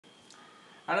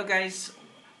Hello guys,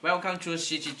 welcome to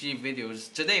CGG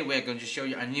videos. Today we are going to show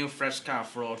you a new fresh card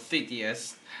for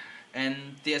 3DS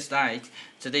and Dstt.It.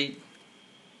 Today,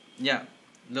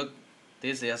 look,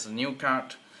 this is a new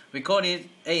card. We call it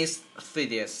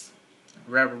Ace3DS,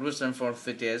 Revolution for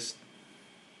 3DS.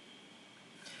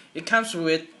 It comes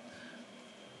with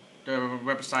the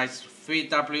website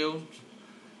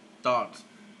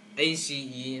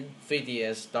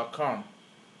www.ace3ds.com.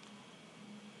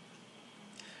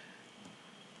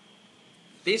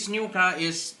 This new card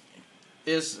is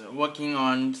working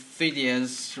on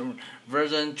 3DS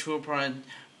version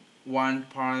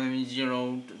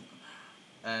 2.1.0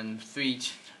 and 3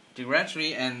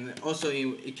 directly, and also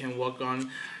it can work on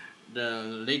the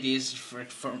latest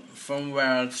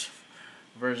firmware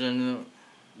version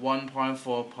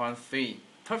 1.4.3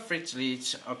 perfectly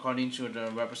according to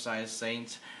the website saying.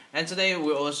 And today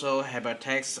we also have a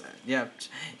text.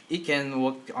 It can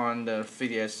work on the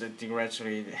 3DS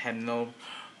directly, have no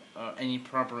any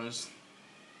problems.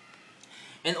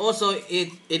 And also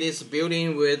it is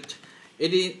building with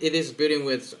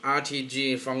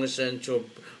RTG function to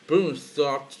bring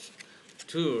thought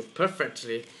to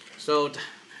perfectly. So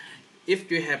if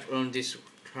you have this,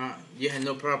 you have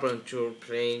no problem to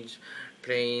playing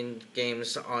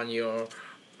games on your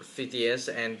 3DS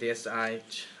and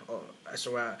Dstt as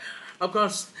well. Of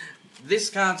course, this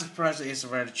card's price is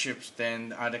very cheap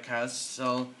than other cards.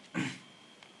 So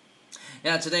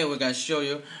today we're gonna show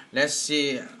you. Let's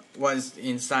see what's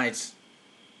inside.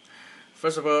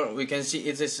 First of all, we can see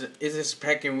it is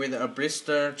packing with a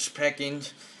blister packing,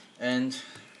 and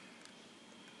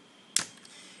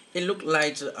it looks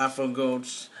like R4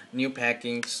 Gold's new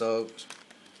packing, so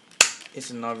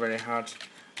it's not very hard.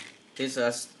 This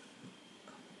is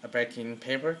a packing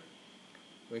paper.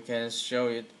 We can show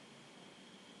it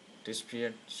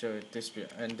disappear,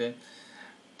 and then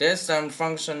there's some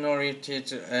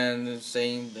functionality and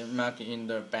saying the mark in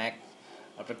the back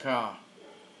of the car.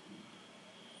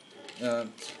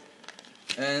 And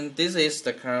this is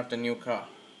the car, the new car,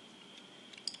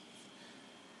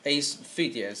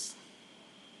 Ace3DS.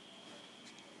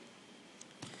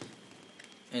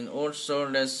 And also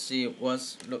let's see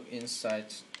what's look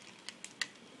inside.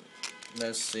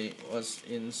 Let's see what's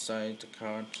inside the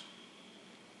card.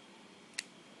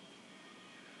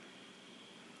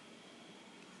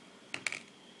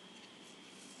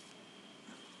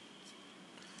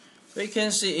 We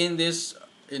can see in this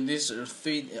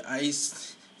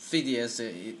Ace3DS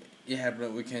it have,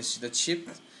 we can see the chip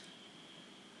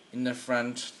in the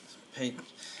front page.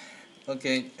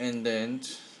 Okay, and then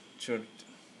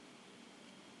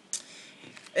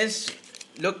it's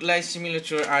look like similar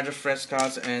to other fresh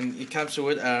cards, and it comes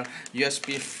with a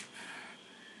USB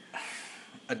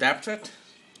adapter,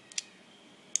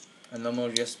 a normal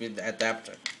USB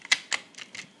adapter.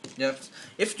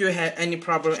 If you have any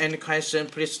problem, any question,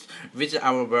 please visit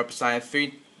our website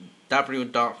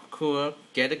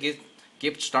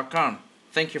www.coolgetgift.com.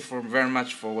 Thank you very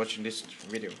much for watching this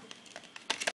video.